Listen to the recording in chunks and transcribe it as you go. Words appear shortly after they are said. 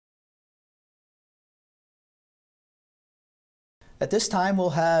At this time,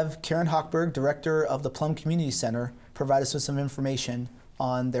 we'll have Karen Hochberg, Director of the Plum Community Center, provide us with some information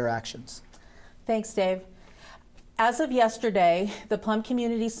on their actions. Thanks, Dave. As of yesterday, the Plum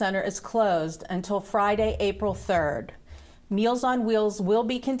Community Center is closed until Friday, April 3rd. Meals on Wheels will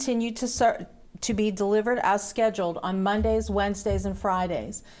be continued to be delivered as scheduled on Mondays, Wednesdays, and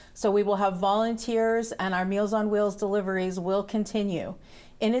Fridays. So we will have volunteers, and our Meals on Wheels deliveries will continue.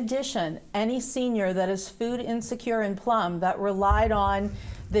 In addition, any senior that is food insecure in Plum that relied on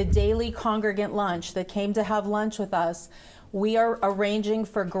the daily congregant lunch, that came to have lunch with us, we are arranging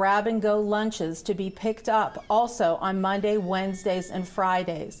for grab-and-go lunches to be picked up also on Monday, Wednesdays, and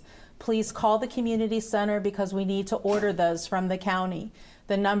Fridays. Please call the community center because we need to order those from the county.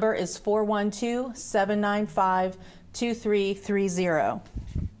 The number is 412-795-2330.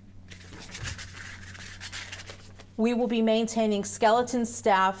 We will be maintaining skeleton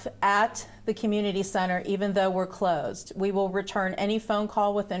staff at the community center even though we're closed. We will return any phone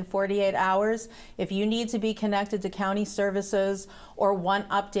call within 48 hours. If you need to be connected to county services or want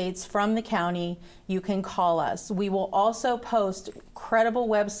updates from the county, you can call us. We will also post credible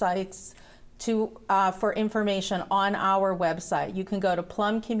websites for information on our website. You can go to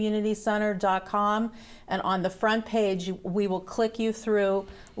plumcommunitycenter.com, and on the front page we will click you through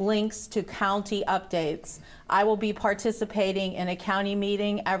links to county updates. I will be participating in a county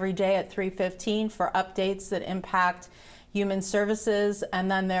meeting every day at 3:15 for updates that impact human services,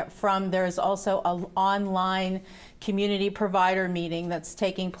 and then there's also an online community provider meeting that's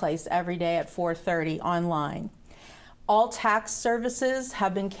taking place every day at 4:30 online. All tax services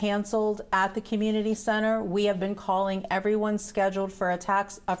have been canceled at the community center. We have been calling everyone scheduled for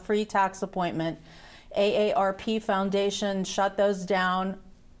a free tax appointment. AARP Foundation shut those down.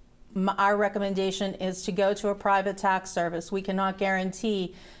 Our recommendation is to go to a private tax service. We cannot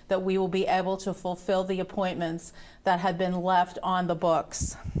guarantee that we will be able to fulfill the appointments that had been left on the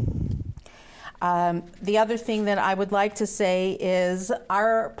books. The other thing that I would like to say is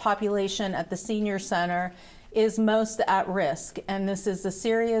our population at the senior center is most at risk, and this is a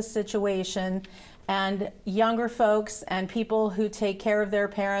serious situation, and younger folks and people who take care of their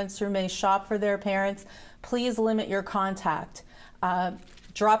parents, who may shop for their parents, please limit your contact.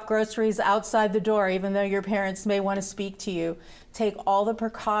 Drop groceries outside the door even though your parents may want to speak to you. Take all the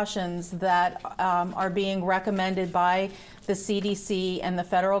precautions that are being recommended by the CDC and the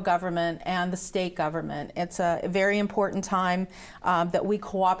federal government and the state government. It's a very important time that we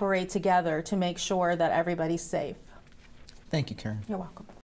cooperate together to make sure that everybody's safe. Thank you, Karen. You're welcome.